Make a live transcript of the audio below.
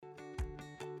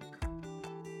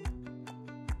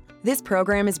This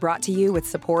program is brought to you with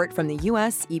support from the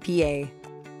U.S. EPA.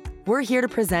 We're here to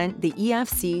present the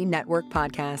EFC Network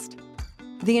podcast.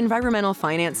 The Environmental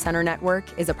Finance Center Network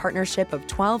is a partnership of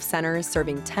 12 centers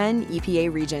serving 10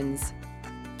 EPA regions.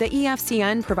 The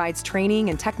EFCN provides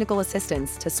training and technical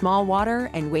assistance to small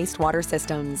water and wastewater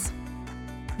systems.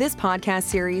 This podcast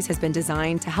series has been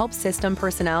designed to help system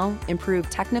personnel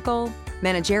improve technical,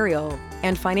 managerial,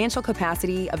 and financial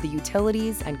capacity of the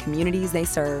utilities and communities they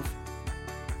serve.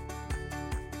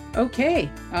 Okay,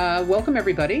 welcome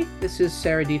everybody. This is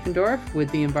Sarah Diefendorf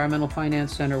with the Environmental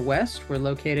Finance Center West. We're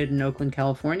located in Oakland,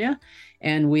 California,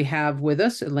 and we have with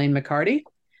us Elaine McCarty.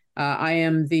 I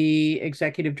am the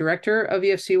Executive Director of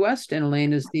EFC West, and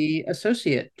Elaine is the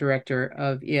Associate Director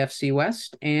of EFC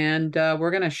West, and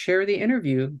we're going to share the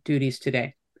interview duties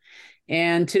today.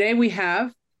 And today we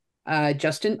have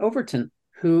Justinn Overton,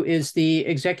 who is the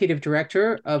Executive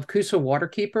Director of Coosa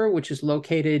WaterKeeper, which is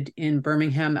located in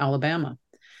Birmingham, Alabama.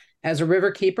 As a river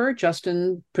keeper,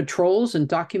 Justinn patrols and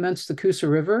documents the Coosa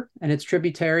River and its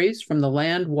tributaries from the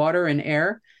land, water, and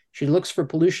air. She looks for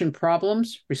pollution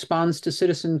problems, responds to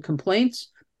citizen complaints,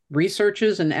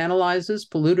 researches and analyzes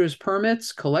polluters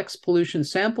permits, collects pollution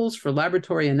samples for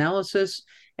laboratory analysis,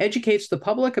 educates the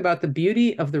public about the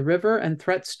beauty of the river and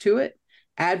threats to it,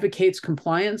 advocates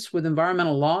compliance with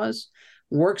environmental laws,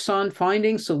 works on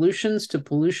finding solutions to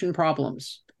pollution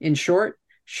problems. In short,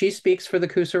 she speaks for the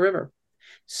Coosa River.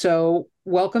 So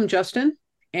welcome, Justinn,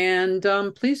 and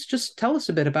please just tell us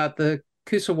a bit about the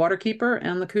Coosa WaterKeeper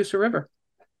and the Coosa River.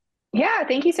 Yeah,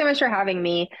 thank you so much for having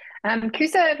me.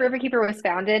 Coosa Riverkeeper was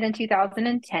founded in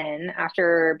 2010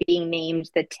 after being named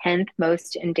the 10th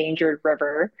most endangered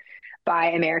river by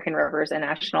American Rivers, a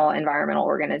national environmental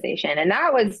organization. And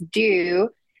that was due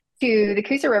to the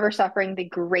Coosa River suffering the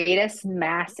greatest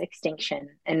mass extinction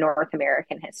in North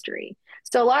American history.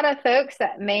 So a lot of folks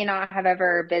that may not have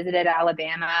ever visited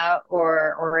Alabama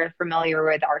or are familiar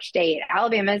with our state,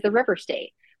 Alabama is the river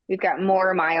state. We've got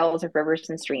more miles of rivers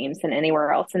and streams than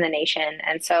anywhere else in the nation.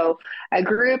 And so a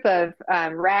group of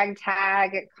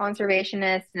ragtag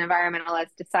conservationists and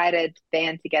environmentalists decided to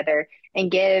band together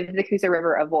and give the Coosa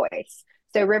River a voice.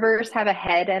 So rivers have a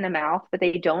head and a mouth, but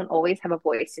they don't always have a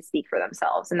voice to speak for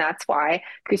themselves. And that's why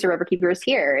Coosa Riverkeeper is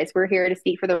here, is we're here to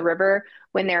speak for the river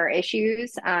when there are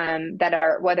issues that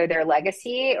are, whether they're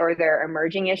legacy or they're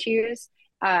emerging issues,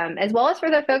 as well as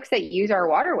for the folks that use our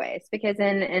waterways, because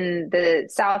in the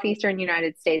southeastern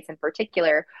United States in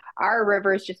particular, our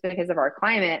rivers, just because of our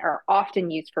climate, are often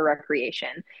used for recreation.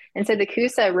 And so the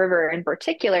Coosa River in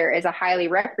particular is a highly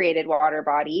recreated water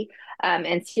body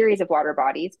and series of water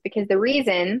bodies, because the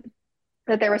reason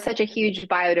that there was such a huge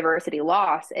biodiversity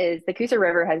loss is the Coosa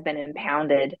River has been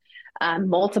impounded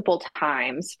multiple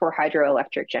times for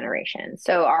hydroelectric generation.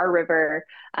 So our river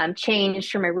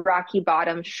changed from a rocky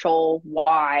bottom shoal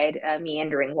wide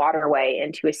meandering waterway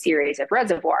into a series of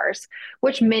reservoirs,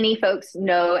 which many folks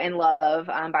know and love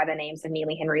by the names of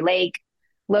Neely Henry Lake,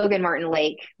 Logan Martin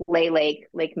Lake, Lake,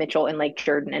 Lake Mitchell, and Lake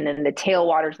Jordan, and then the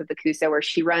tailwaters of the Coosa, where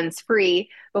she runs free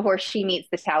before she meets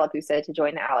the Tallapoosa to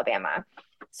join the Alabama.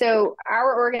 So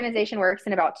our organization works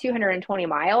in about 220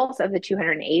 miles of the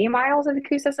 280 miles of the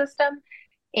Coosa system.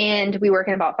 And we work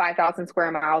in about 5,000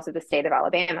 square miles of the state of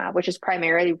Alabama, which is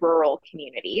primarily rural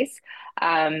communities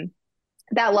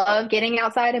that love getting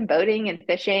outside and boating and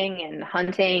fishing and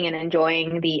hunting and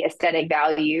enjoying the aesthetic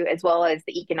value as well as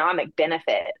the economic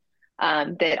benefit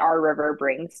that our river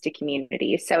brings to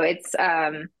communities. So it's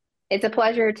a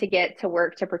pleasure to get to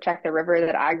work to protect the river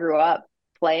that I grew up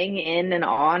playing in and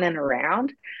on and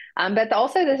around, but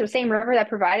also the same river that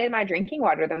provided my drinking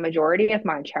water the majority of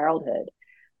my childhood.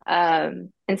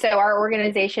 And so our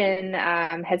organization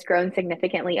has grown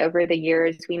significantly over the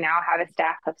years. We now have a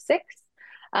staff of 6,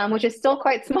 which is still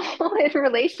quite small in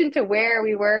relation to where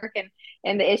we work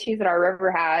and the issues that our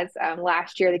river has.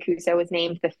 Last year, the Coosa was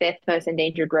named the 5th most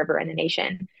endangered river in the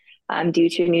nation due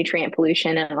to nutrient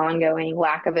pollution and ongoing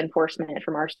lack of enforcement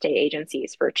from our state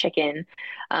agencies for chicken,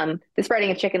 the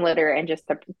spreading of chicken litter and just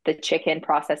the chicken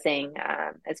processing,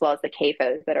 as well as the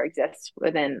CAFOs that exist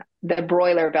within the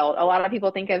broiler belt. A lot of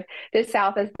people think of the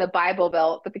South as the Bible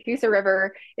Belt, but the Coosa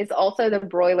River is also the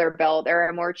broiler belt. There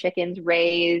are more chickens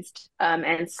raised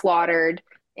and slaughtered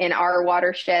in our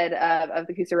watershed of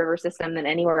the Coosa River system than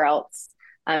anywhere else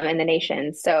in the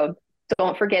nation. So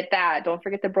don't forget that. Don't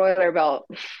forget the broiler belt.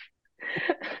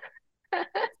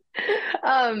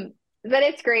 But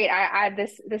it's great.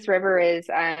 This river is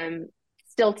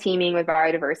still teeming with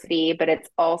biodiversity, but it's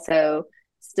also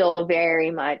still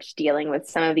very much dealing with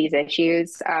some of these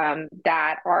issues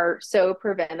that are so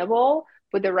preventable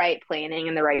with the right planning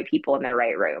and the right people in the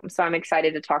right room. So I'm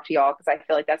excited to talk to y'all because I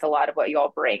feel like that's a lot of what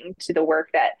y'all bring to the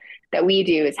work that we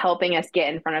do, is helping us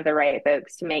get in front of the right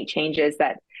folks to make changes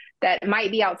that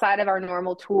might be outside of our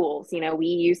normal tools. You know, we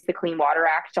use the Clean Water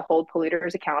Act to hold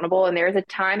polluters accountable, and there's a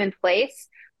time and place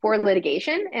for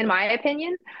litigation, in my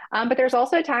opinion. But there's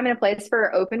also a time and a place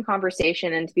for open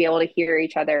conversation and to be able to hear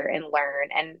each other and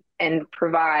learn and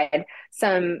provide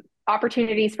some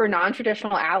opportunities for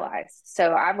non-traditional allies.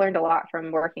 So I've learned a lot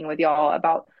from working with y'all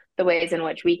about the ways in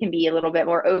which we can be a little bit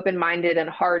more open-minded and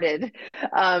hearted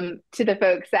to the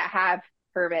folks that have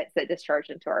permits that discharge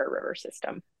into our river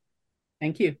system.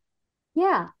 Thank you.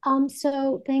 Yeah.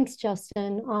 So thanks,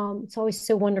 Justin. It's always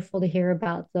so wonderful to hear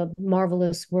about the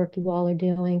marvelous work you all are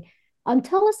doing.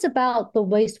 Tell us about the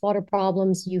wastewater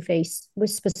problems you face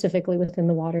specifically within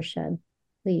the watershed,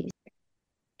 please.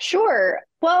 Sure.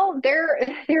 Well, there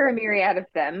are a myriad of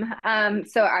them.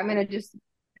 So I'm going to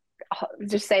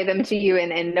just say them to you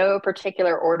in no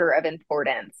particular order of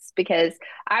importance, because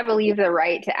I believe the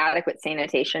right to adequate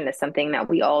sanitation is something that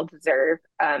we all deserve,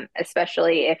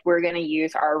 especially if we're going to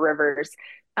use our rivers.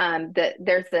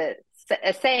 There's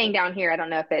a saying down here, I don't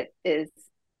know if it is,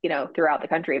 you know, throughout the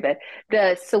country, but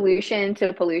the solution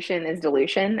to pollution is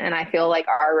dilution. And I feel like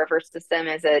our river system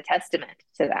is a testament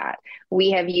to that.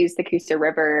 We have used the Coosa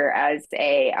River as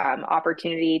a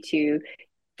opportunity to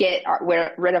get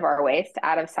rid of our waste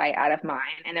out of sight, out of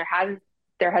mind. And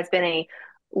there has been a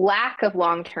lack of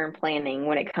long-term planning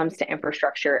when it comes to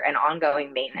infrastructure and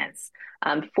ongoing maintenance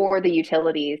for the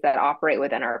utilities that operate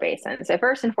within our basin. So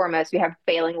first and foremost, we have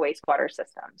failing wastewater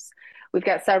systems. We've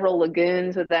got several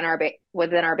lagoons within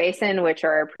our basin, which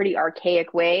are a pretty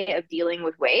archaic way of dealing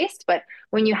with waste. But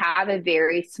when you have a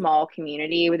very small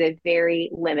community with a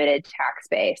very limited tax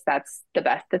base, that's the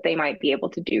best that they might be able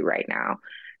to do right now.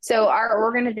 So our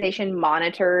organization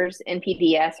monitors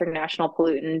NPDES, or National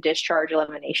Pollutant Discharge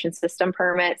Elimination System,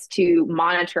 permits to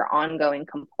monitor ongoing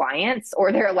compliance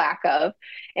or their lack of.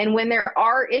 And when there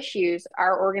are issues,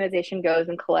 our organization goes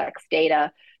and collects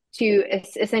data to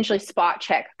essentially spot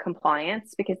check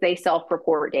compliance, because they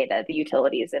self-report data, the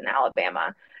utilities in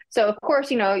Alabama. So of course,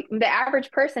 you know, the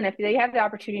average person, if they have the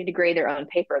opportunity to grade their own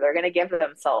paper, they're going to give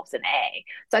themselves an A.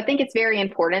 So I think it's very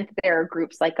important that there are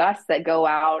groups like us that go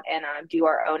out and do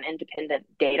our own independent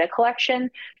data collection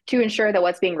to ensure that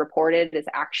what's being reported is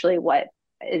actually what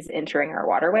is entering our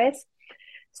waterways.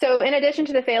 So in addition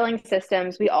to the failing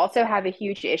systems, we also have a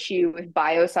huge issue with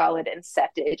biosolid and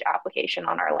septage application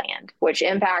on our land, which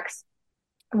impacts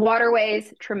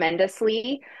waterways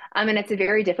tremendously. And it's a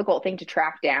very difficult thing to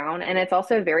track down. And it's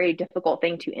also a very difficult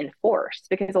thing to enforce,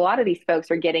 because a lot of these folks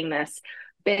are getting this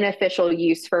beneficial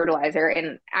use fertilizer,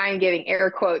 and I'm giving air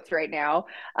quotes right now,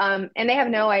 and they have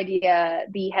no idea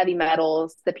the heavy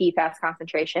metals, the PFAS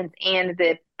concentrations, and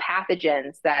the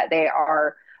pathogens that they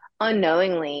are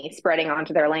unknowingly spreading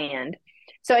onto their land.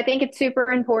 So I think it's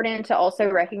super important to also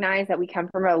recognize that we come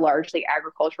from a largely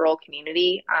agricultural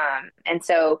community. And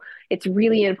so it's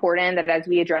really important that as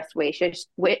we address waste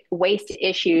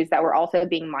issues, that we're also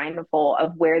being mindful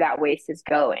of where that waste is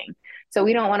going. So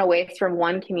we don't want to waste from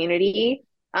one community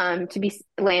to be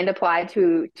land applied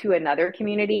to another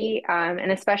community.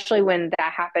 And especially when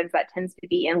that happens, that tends to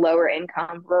be in lower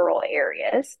income rural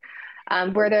areas,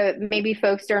 where maybe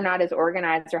folks are not as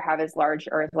organized or have as large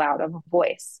or as loud of a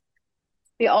voice.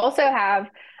 We also have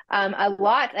a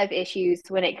lot of issues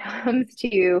when it comes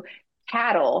to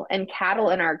cattle in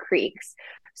our creeks.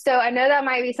 So I know that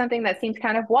might be something that seems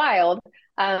kind of wild,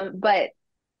 but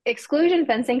exclusion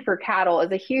fencing for cattle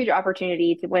is a huge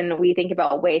opportunity when we think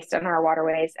about waste on our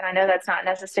waterways. And I know that's not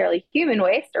necessarily human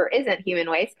waste or isn't human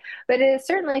waste, but it is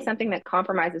certainly something that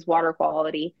compromises water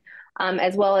quality,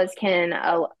 as well as can,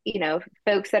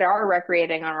 folks that are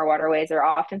recreating on our waterways are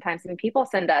oftentimes, when people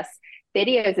send us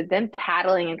videos of them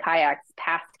paddling in kayaks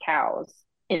past cows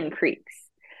in creeks.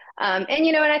 And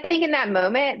I think in that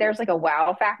moment, there's like a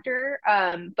wow factor.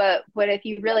 But what if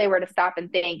you really were to stop and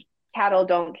think, cattle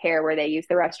don't care where they use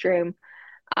the restroom.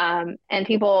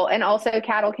 And also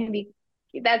cattle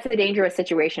that's a dangerous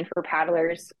situation for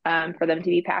paddlers, for them to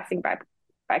be passing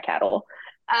by cattle.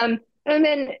 And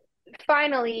then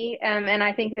finally, and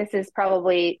I think this is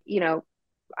probably,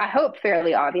 I hope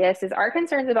fairly obvious, is our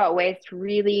concerns about waste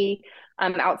really,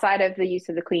 outside of the use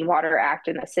of the Clean Water Act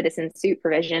and the citizen suit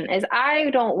provision, is I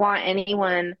don't want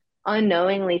anyone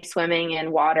unknowingly swimming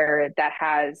in water that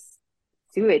has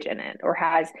sewage in it or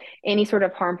has any sort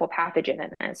of harmful pathogen in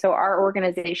it. So our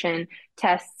organization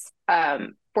tests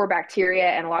for bacteria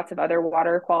and lots of other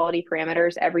water quality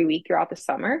parameters every week throughout the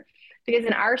summer, because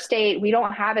in our state, we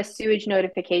don't have a sewage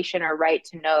notification or right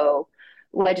to know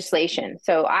legislation.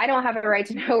 So I don't have a right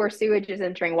to know where sewage is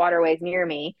entering waterways near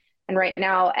me. And right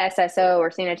now, SSO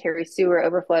or sanitary sewer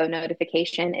overflow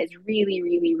notification is really,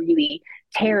 really, really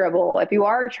terrible if you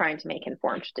are trying to make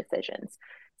informed decisions.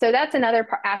 So that's another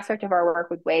aspect of our work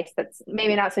with waste that's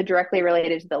maybe not so directly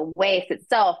related to the waste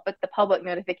itself, but the public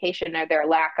notification or their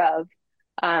lack of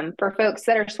for folks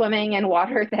that are swimming in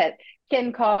water that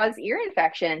can cause ear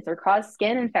infections or cause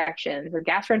skin infections or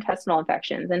gastrointestinal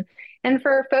infections. And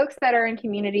for folks that are in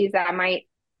communities that might,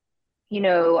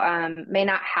 may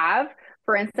not have,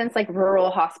 for instance, like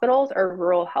rural hospitals or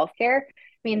rural healthcare.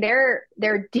 I mean,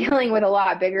 they're dealing with a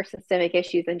lot bigger systemic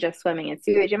issues than just swimming in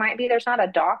sewage. It might be there's not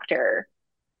a doctor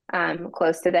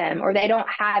close to them, or they don't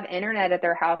have internet at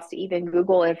their house to even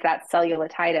Google if that's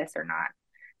cellulitis or not.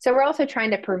 So we're also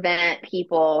trying to prevent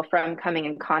people from coming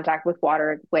in contact with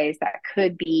waterways that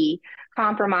could be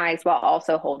compromised while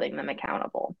also holding them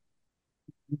accountable.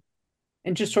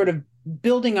 And just sort of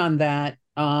building on that,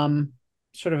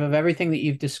 sort of everything that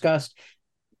you've discussed,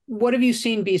 what have you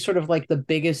seen be sort of like the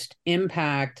biggest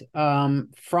impact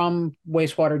from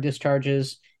wastewater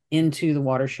discharges into the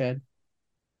watershed?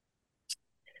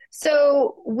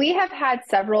 So we have had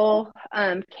several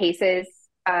cases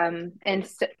in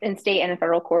state and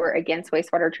federal court against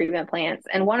wastewater treatment plants.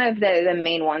 And one of the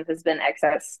main ones has been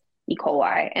excess E.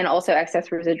 coli and also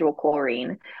excess residual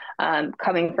chlorine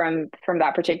coming from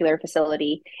that particular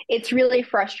facility. It's really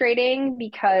frustrating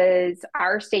because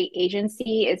our state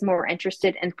agency is more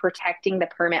interested in protecting the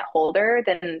permit holder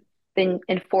than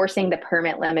enforcing the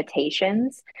permit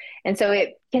limitations. And so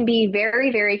it can be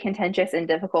very, very contentious and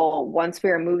difficult once we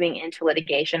are moving into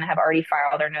litigation, have already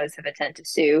filed our notice of intent to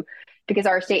sue, because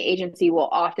our state agency will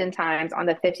oftentimes on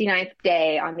the 59th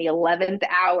day, on the 11th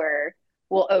hour,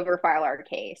 will overfile our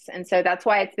case. And so that's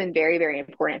why it's been very, very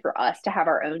important for us to have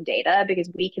our own data,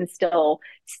 because we can still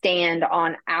stand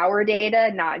on our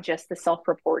data, not just the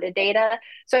self-reported data.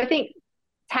 So I think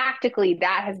tactically,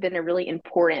 that has been a really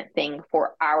important thing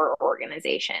for our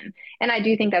organization. And I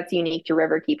do think that's unique to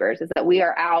River Keepers, is that we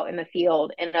are out in the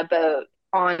field in a boat,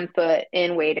 on foot,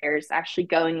 in waders, actually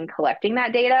going and collecting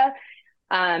that data.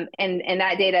 And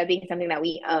that data being something that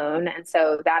we own. And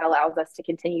so that allows us to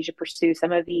continue to pursue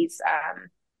some of these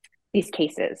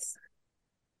cases.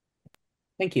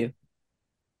 Thank you.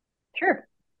 Sure.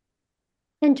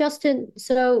 And Justinn,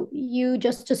 so you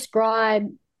just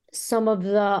described some of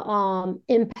the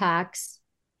impacts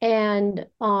and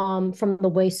from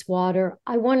the wastewater.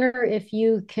 I wonder if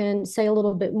you can say a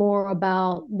little bit more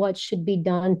about what should be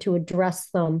done to address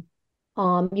them.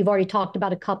 You've already talked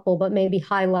about a couple, but maybe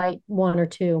highlight one or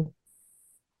two.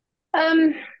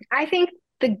 I think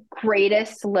the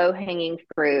greatest low-hanging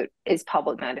fruit is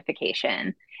public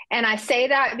notification. And I say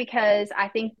that because I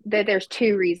think that there's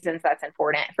two reasons that's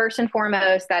important. First and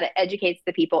foremost, that it educates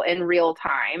the people in real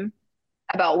time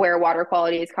about where water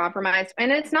quality is compromised.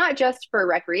 And it's not just for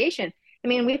recreation. I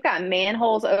mean, we've got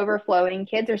manholes overflowing.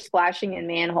 Kids are splashing in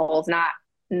manholes, not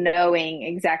knowing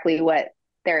exactly what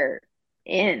they're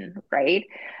in, right?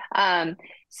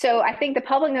 So I think the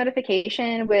public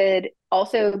notification would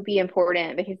also be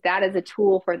important, because that is a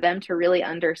tool for them to really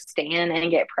understand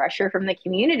and get pressure from the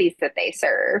communities that they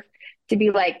serve to be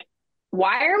like,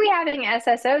 why are we having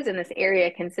SSOs in this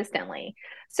area consistently?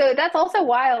 So that's also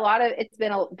why it's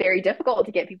been very difficult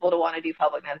to get people to want to do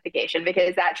public notification,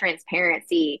 because that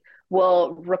transparency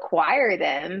will require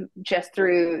them just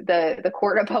through the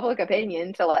court of public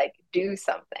opinion to like do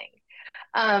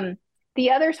something.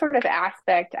 The other sort of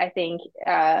aspect, I think,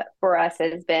 for us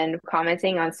has been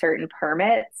commenting on certain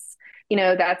permits.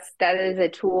 That is a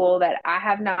tool that I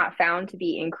have not found to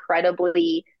be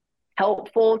incredibly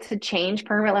helpful to change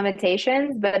permit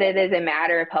limitations, but it is a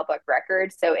matter of public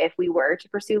record. So if we were to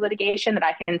pursue litigation, that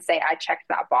I can say I checked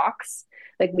that box,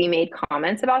 like we made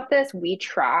comments about this, we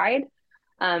tried.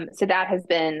 So that has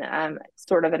been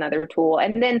sort of another tool.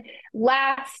 And then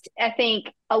last, I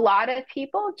think a lot of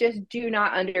people just do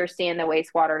not understand the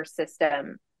wastewater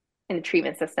system and the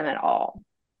treatment system at all.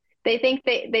 They think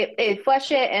they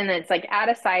flush it and it's like out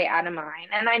of sight, out of mind.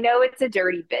 And I know it's a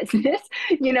dirty business,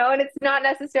 and it's not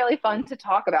necessarily fun to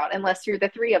talk about unless you're the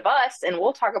three of us, and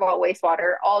we'll talk about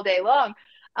wastewater all day long.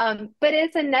 But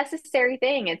it's a necessary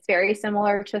thing. It's very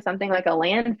similar to something like a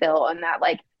landfill, and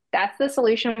that's the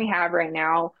solution we have right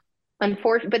now.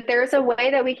 Unfortunately, but there's a way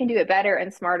that we can do it better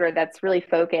and smarter that's really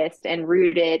focused and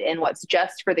rooted in what's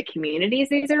just for the communities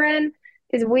these are in.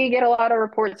 Is we get a lot of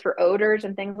reports for odors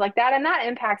and things like that, and that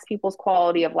impacts people's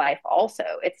quality of life also.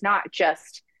 It's not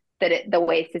just that the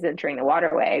waste is entering the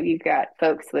waterway. You've got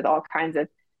folks with all kinds of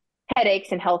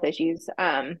headaches and health issues.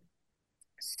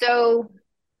 So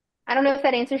I don't know if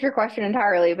that answers your question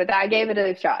entirely, but I gave it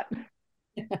a shot.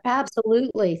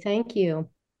 Absolutely. Thank you.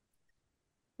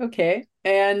 Okay.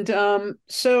 And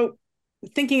so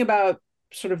thinking about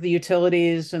sort of the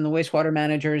utilities and the wastewater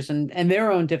managers and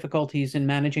their own difficulties in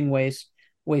managing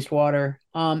wastewater,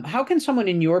 how can someone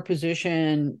in your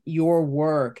position, your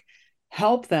work,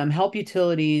 help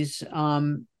utilities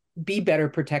be better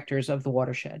protectors of the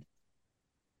watershed?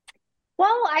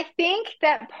 Well, I think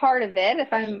that part of it,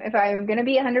 if I'm going to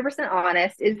be 100%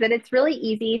 honest, is that it's really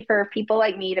easy for people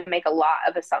like me to make a lot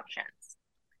of assumptions.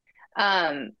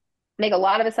 Um, make a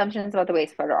lot of assumptions about the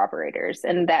wastewater operators,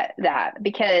 and that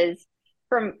because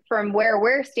from where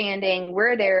we're standing,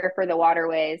 we're there for the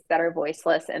waterways that are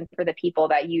voiceless and for the people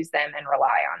that use them and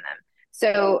rely on them.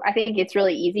 So I think it's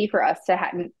really easy for us to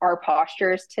have our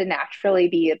postures to naturally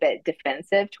be a bit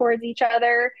defensive towards each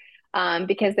other,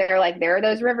 because they're like, there are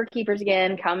those river keepers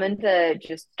again coming to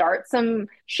just start some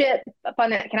shit up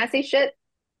on it. Can I say shit?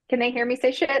 Can they hear me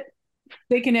say shit?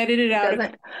 They can edit it out.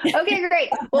 Doesn't. Okay, great.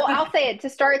 Well, I'll say it to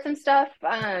start some stuff.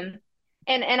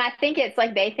 And I think it's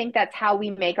like they think that's how we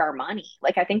make our money.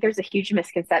 Like I think there's a huge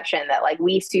misconception that like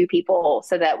we sue people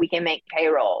so that we can make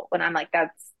payroll. When I'm like,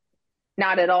 that's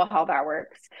not at all how that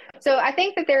works. So I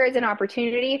think that there is an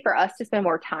opportunity for us to spend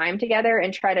more time together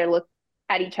and try to look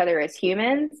at each other as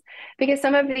humans, because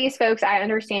some of these folks I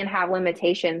understand have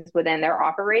limitations within their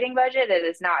operating budget. It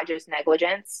is not just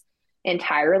negligence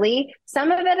entirely. Some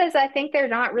of it is I think they're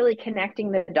not really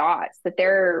connecting the dots, that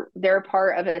they're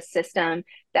part of a system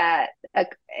that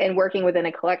and working within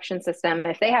a collection system.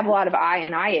 If they have a lot of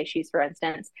I issues, for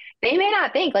instance, they may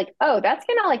not think like, oh, that's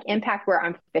gonna like impact where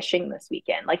I'm fishing this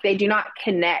weekend. Like they do not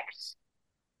connect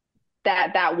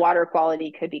that water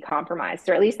quality could be compromised,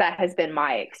 or at least that has been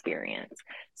my experience.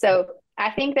 So I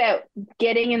think that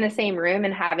getting in the same room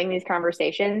and having these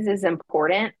conversations is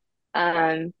important,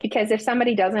 because if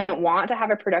somebody doesn't want to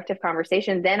have a productive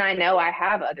conversation, then I know I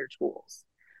have other tools,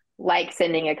 like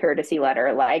sending a courtesy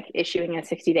letter, like issuing a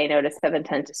 60-day notice of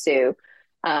intent to sue,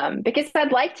 because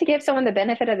I'd like to give someone the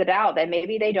benefit of the doubt that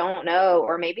maybe they don't know,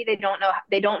 or maybe they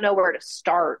don't know where to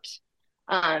start.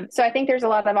 So I think there's a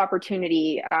lot of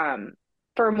opportunity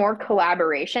for more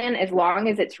collaboration, as long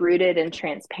as it's rooted in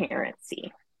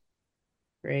transparency.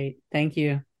 Great. Thank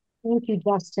you. Thank you,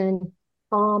 Justin.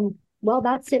 Well,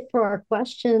 that's it for our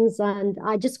questions. And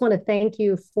I just want to thank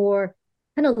you for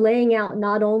kind of laying out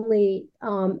not only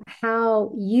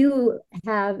how you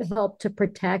have helped to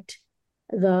protect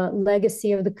the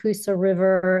legacy of the Coosa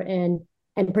River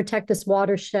and protect this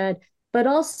watershed, but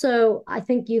also I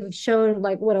think you've shown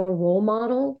like what a role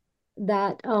model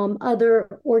that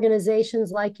other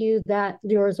organizations like you that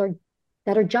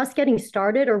are just getting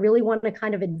started or really want to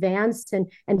kind of advance and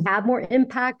have more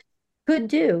impact could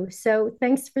do. So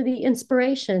thanks for the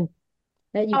inspiration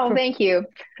that you. Oh, thank you.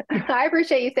 I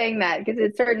appreciate you saying that, because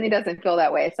it certainly doesn't feel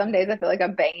that way. Some days I feel like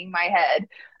I'm banging my head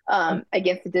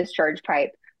against the discharge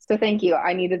pipe. So thank you.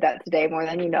 I needed that today more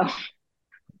than you know.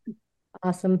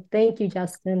 Awesome. Thank you,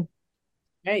 Justin.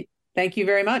 Great. Thank you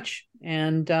very much.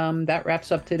 And that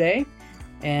wraps up today.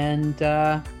 And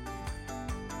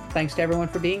thanks to everyone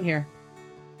for being here.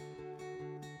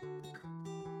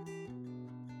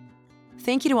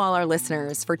 Thank you to all our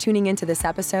listeners for tuning into this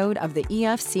episode of the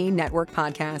EFC Network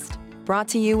Podcast, brought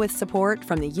to you with support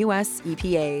from the U.S.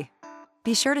 EPA.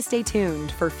 Be sure to stay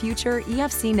tuned for future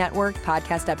EFC Network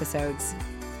podcast episodes.